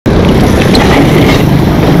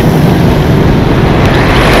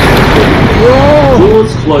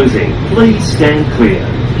closing. Please stand clear.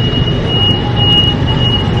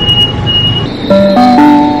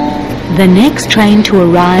 The next train to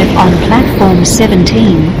arrive on platform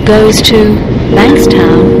 17 goes to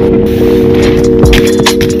Bankstown.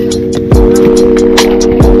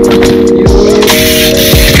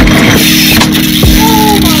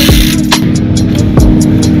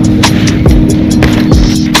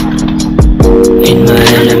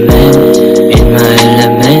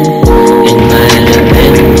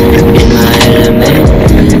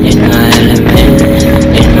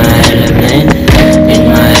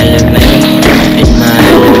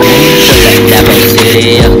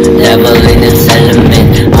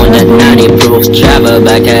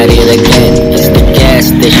 Back at it again. It's the gas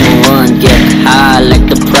station one. Get high like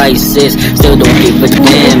the prices. Still don't give a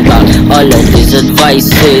damn about all of these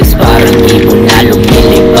advices. Parang ibon na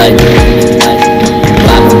lumilipad.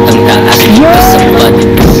 Papuntang taas di kasabad.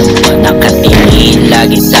 Nakatingin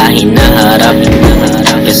lagi sa hinaharap.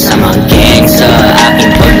 Kasamang gang sa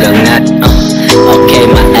aking pag-angat. Okay,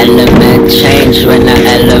 my element change when I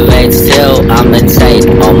elevate. Still, I'm inside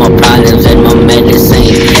all my problems and my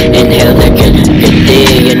medicine. Inhale the good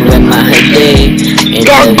day and when my headache.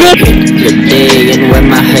 Inhale the good day and when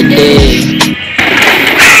my headache.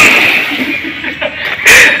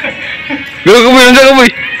 Go, nandiyan ka boy.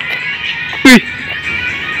 Uy.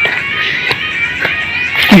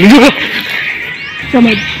 Nandiyan ka.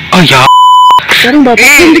 Samad. Ay, ya. Karang ba?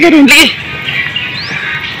 Hindi ka rin.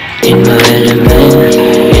 In my element,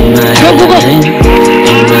 in my element, in my element.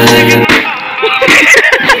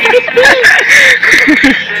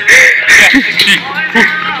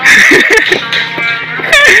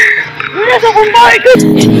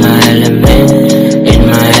 In my element, in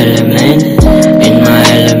my element, in my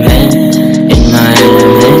element, in my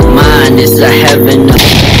element. Mine is a heaven.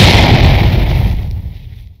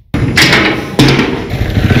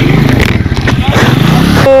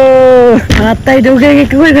 Atay dugay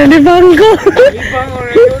ko na libang ko.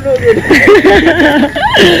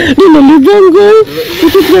 Libang ko.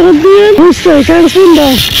 Ito sarap yan. Gusto, kaya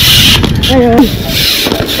sunda. Ayun.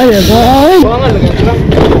 Ayun, ayun.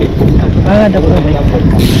 Agad ako.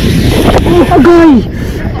 Agay.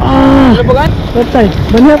 Atay,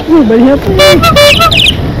 banyak mo, banyak mo.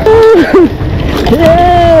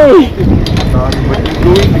 Yay!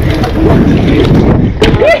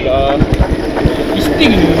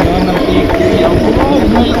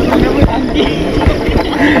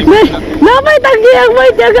 Namay tanggi ang may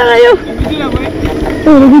tiyaga kayo.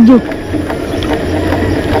 Oh, nagudyo.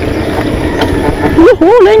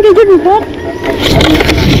 Lain kayo dyan, Pak.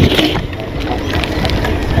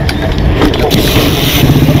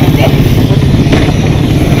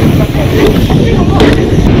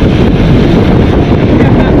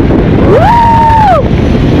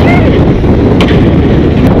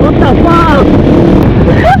 What the fuck?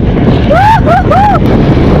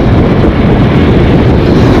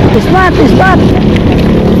 Ispat, ispat.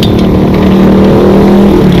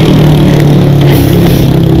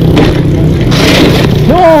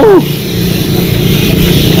 No.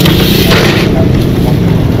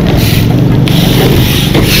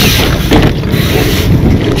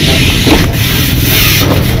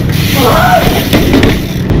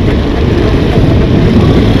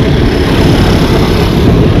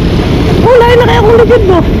 Kulay na kaya kung likid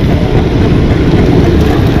mo.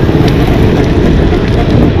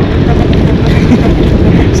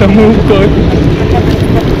 Sa mukot.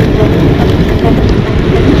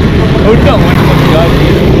 Oh, no. What the God?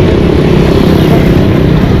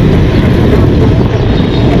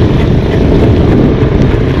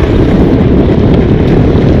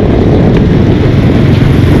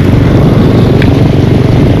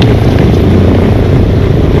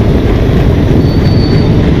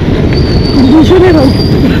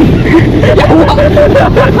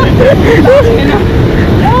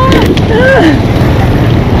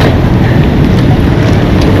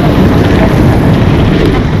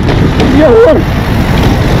 Yawar.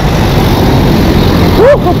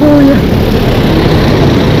 Oh, kapuya.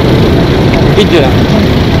 Video lang.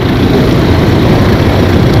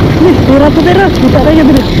 Nih, tira to tira. Kita kaya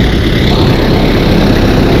bilis.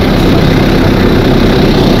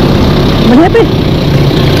 Manyapi.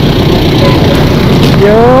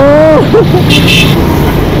 Yo.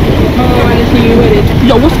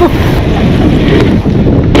 Yawas ko.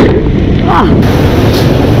 Ah.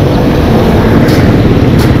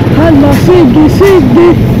 Hala, sige, sige.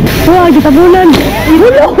 Wah, kita bulan.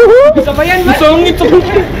 Ihulo. Isa pa yan, masungit ako.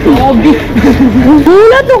 Ogi.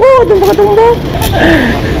 Bulat ako, tumba ka tumba.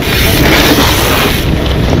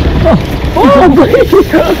 Oh.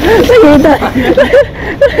 Nakita.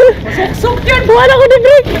 Sok yan. Wala ko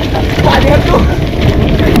na-break. Paano yan to?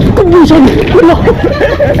 Kubusan. Wala.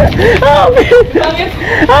 Abit.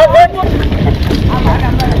 Abit.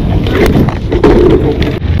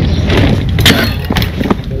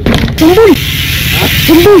 Sumbol.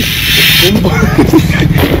 Sumbol.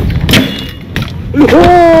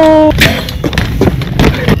 Oh.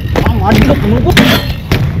 Madi ka puno ko.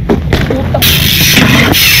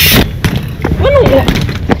 Ano?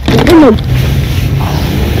 Ano?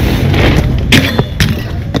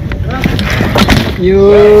 Yo.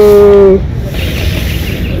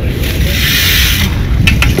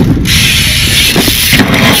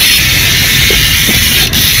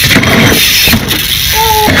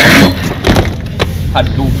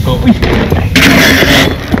 Aduh kau.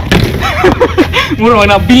 Murah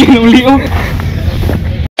nabi yang uli oh.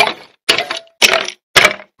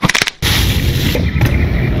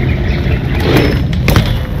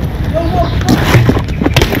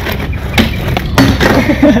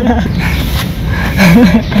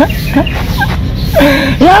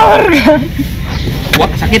 Lawar.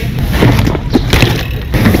 Wah sakit.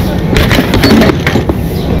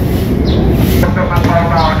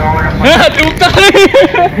 Aduh kali.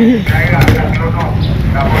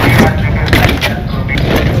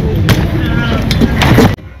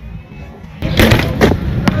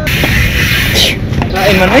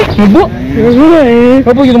 Lain mana? Ibu.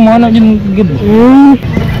 Apa gitu mana gitu?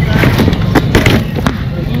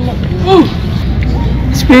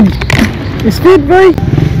 Speed. Speed, boy.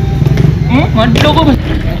 Madu ko ba?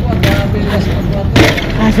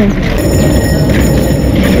 Asan?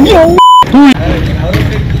 Yo.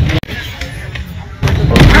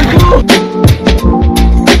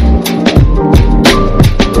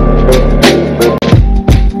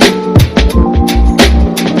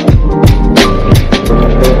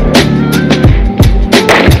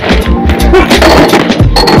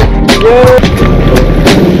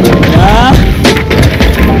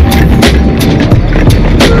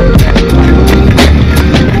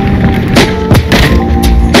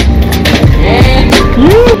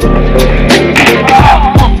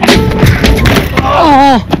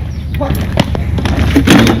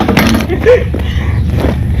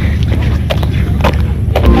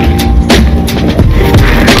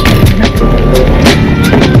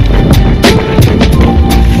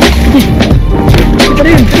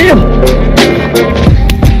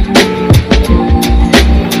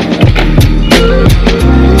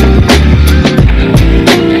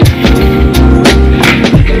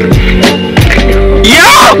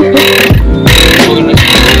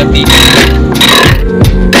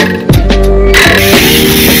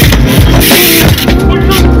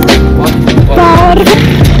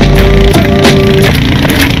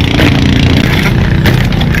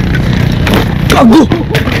 Aduh.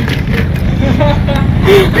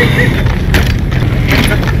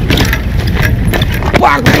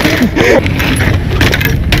 Wah.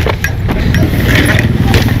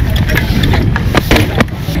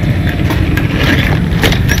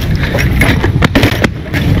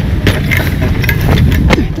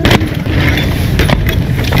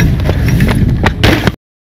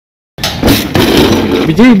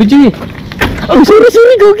 Biji. Oh,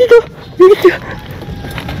 sorry, go gitu.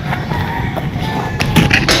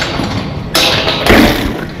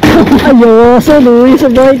 Ayo, saluy sa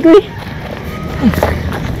bahay ko eh.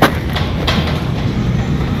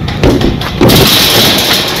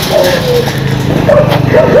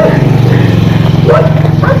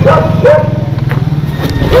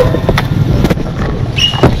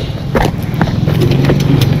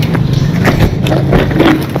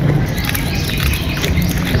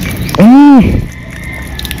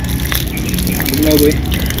 Gimana gue?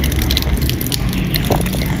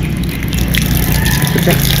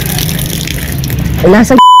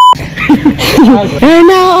 Nasa and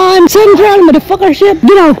now on Central, motherfucker shit.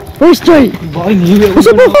 Get out. Where's Joy? Boy, ngiwi ako.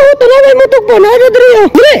 Usa po ko, tanawin mo tugpo. Nado diri oh.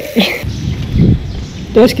 Diri.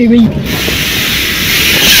 Tapos kay Wei.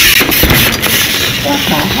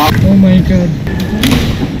 Oh my god.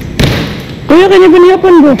 Kuya kanya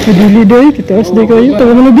baniyapan bro. Kadili doy. Kita as day kayo.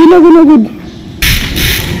 Tawa mo nagbilag.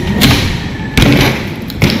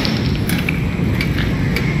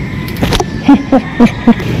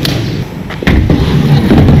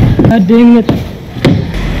 Dang it.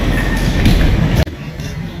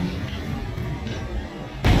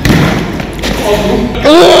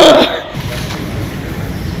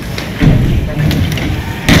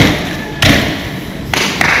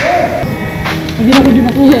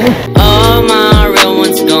 All my real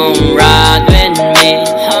ones gon' ride with me.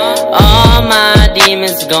 All my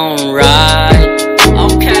demons gon' ride.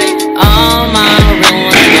 Okay. All my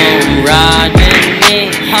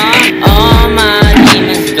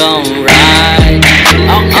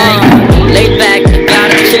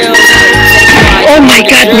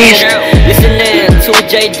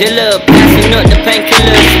dealer, passing up the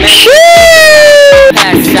painkillers, man.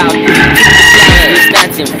 Pass out to the players,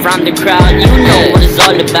 dancing from the crowd. You know what it's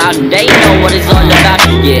all about, and they know what it's all about.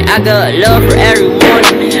 Yeah, I got love for everyone.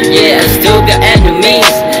 Yeah, I still got enemies.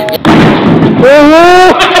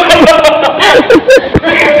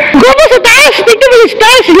 Gua sa taas! Tignan mo yung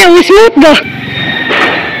stars! Yung smooth na!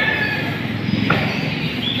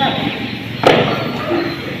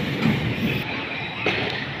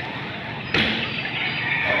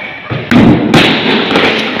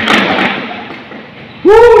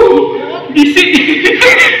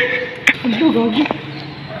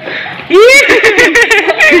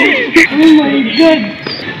 Oh my God!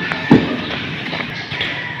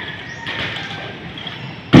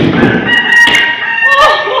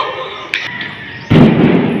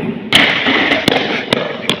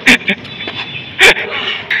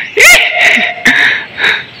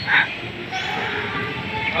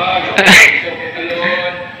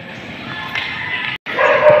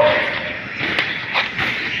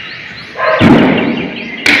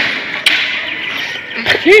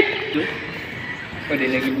 Pwede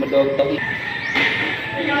lagi madog-dog.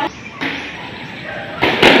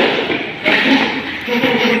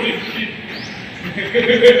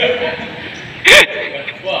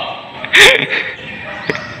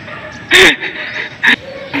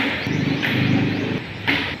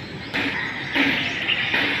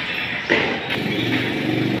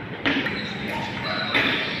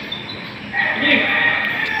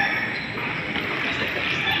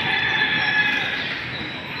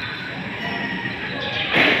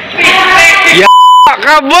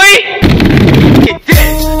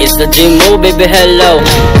 It's the G-Mo, baby, hello.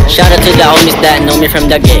 Shout out to the homies that know me from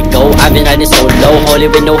the get-go. I've been riding solo, holy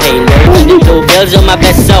with no halo. And the blue bills on my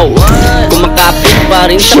peso. Kumakapit pa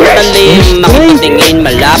rin sa matalim. Makipatingin,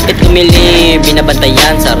 malapit lumilib.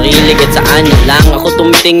 Binabantayan, sarili, kahit saan na lang ako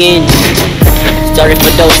tumitingin. Sorry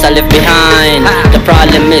for those I left behind. The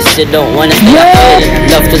problem is you don't wanna stay ahead.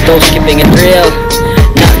 Love to those keeping it real,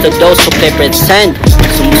 not to those who play pretend.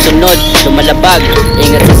 Sumusunod, lumalabag.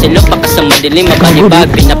 Ingat sa silok, baka sa madilim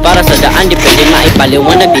mabalibag. Pinapara sa daan, di pwede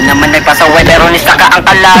maipaliwanag. Di naman nagpasaway, pero nista ka ang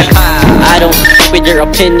kalag. I don't f*** with your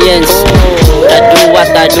opinions. I do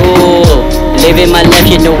what I do. Living my life,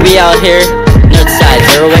 you know we out here. Northside,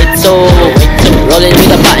 082. Rolling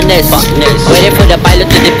with the partners. Waiting for the pilot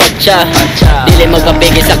to depart siya. Dili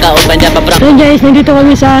magpapigil sa kauban na paprang. Ayun guys, nandito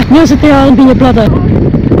kami sa New City Hall, Piña Plata.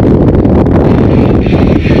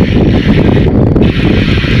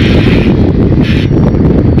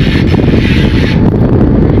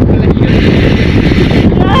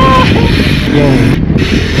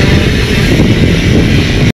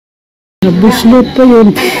 Nabuslot pa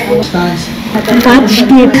yun.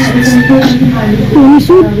 Touchstick.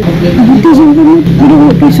 Pumisot. Butisan ka mo. Hindi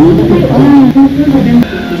mo pisot.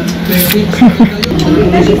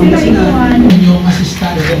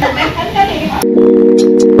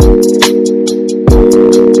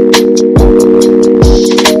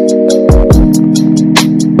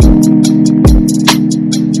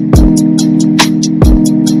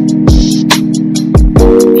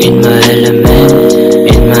 In my element,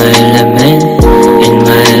 in my element, in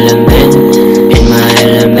my element, in my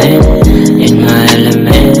element, in my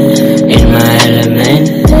element, in my element,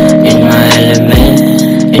 in my element,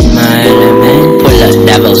 in my element. Pull up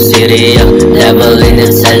devil city, devil in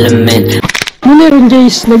its element. Meron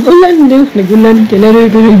guys, nag-ulan daw. Nag-ulan. Kailangan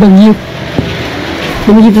ko yung bagyo.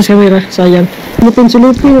 Namigita sa kamera, sayang.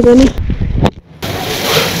 Mapunsulupin ako ni.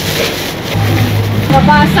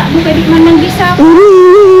 Mabasa mo kaya di man nang bisa ko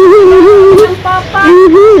ng papa. Hindi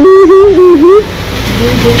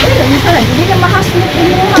na mahasmok mo.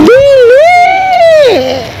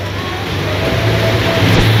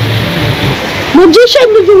 Magician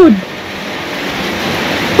mo yun.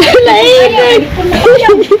 Lain.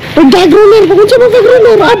 Pag-gagroner. Kung siya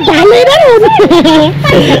mag-gagroner, balay na rin.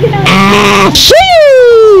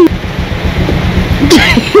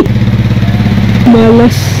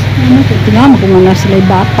 Malas. Tingnan mo kung nga sila'y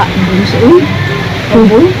bata.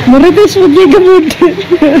 Marites mo dyan gamod.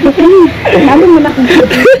 Lalo mo na kung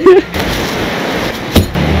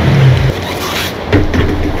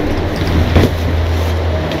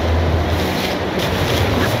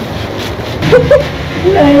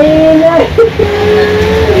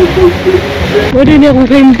Wala niya akong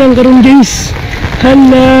kaimtang karong guys.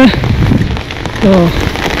 Hala. Oh.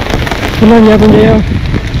 Wala niya akong daya.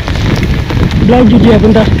 Vlog yun niya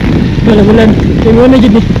akong ta. Wala. Tingnan na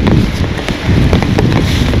dyan eh.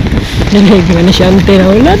 Nalagyan na siya ante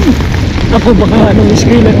na ulan. Ako baka anong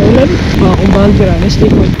screen na ulan. Baka akong bahal pira na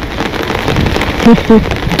stick mo.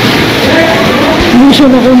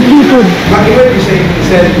 Mission completed. Bakit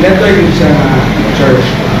isa letter yung sa church.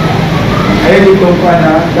 Ayaw dito pa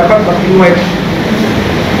na dapat pag-invite.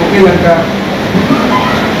 Okay lang ka.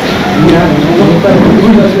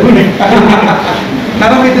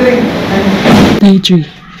 Naramit rin. Day 3.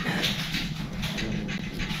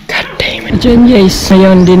 God damn it. Diyan guys,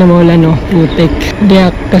 ngayon di na maulan no, putik. Di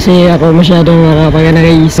kasi ako masyadong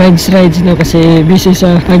nakapag-rides no kasi busy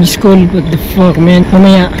sa high-school. What the fuck man.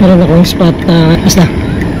 Mamaya meron akong spot na basta.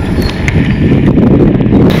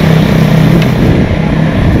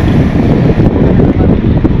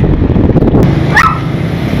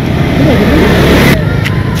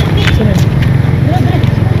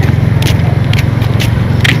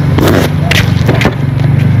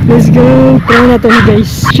 Let's go! Try na to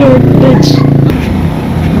guys. Short pitch.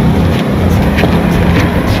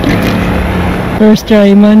 First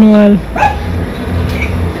try, manual.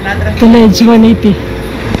 To ledge 180.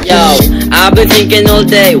 Yo, I've been thinking all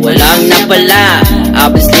day, walang napala.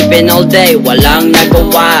 I've been sleeping all day, walang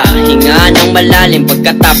nagawa. Hinga ng malalim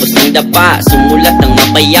pagkatapos ng dapa. Sumulat ng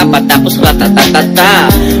mapayapa tapos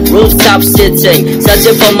ratatatata. Rooftop sitting,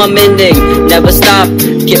 searching for my meaning. Never stop,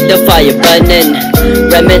 keep the fire burning.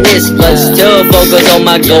 Reminisce but still focus on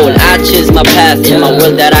my goal. I choose my path in my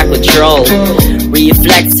world that I control.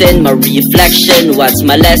 Reflecting my reflection, what's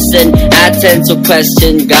my lesson? I tend to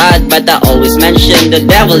question God, but I always mention the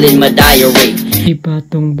devil in my diary. Iba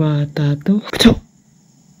tong bata to.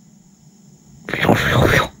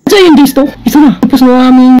 Scientist to. Isa na. Tapos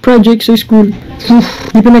na aming project sa school.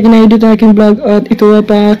 Di pa na kina-edit ang aking vlog at ito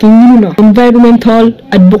pa aking muna. Environmental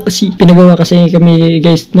advocacy. Pinagawa kasi kami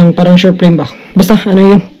guys ng parang short film ba. Basta ano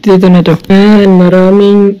yun. Dito na to. Yan.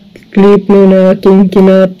 Maraming clip mo na aking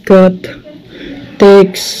kinat-cut.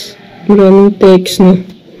 Text. Maraming text no.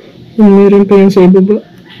 Meron pa yan sa ibaba.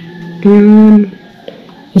 Yan.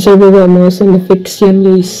 Sa ibaba mga sound effects yan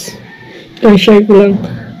guys. Ito share ko lang.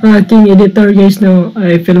 Aking editor guys no,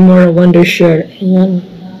 I feel more Wondershare. Ayan.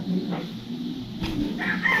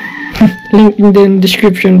 Link in the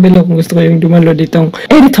description below kung gusto kayong dumalo ditong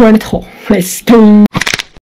editor nito. Let's go!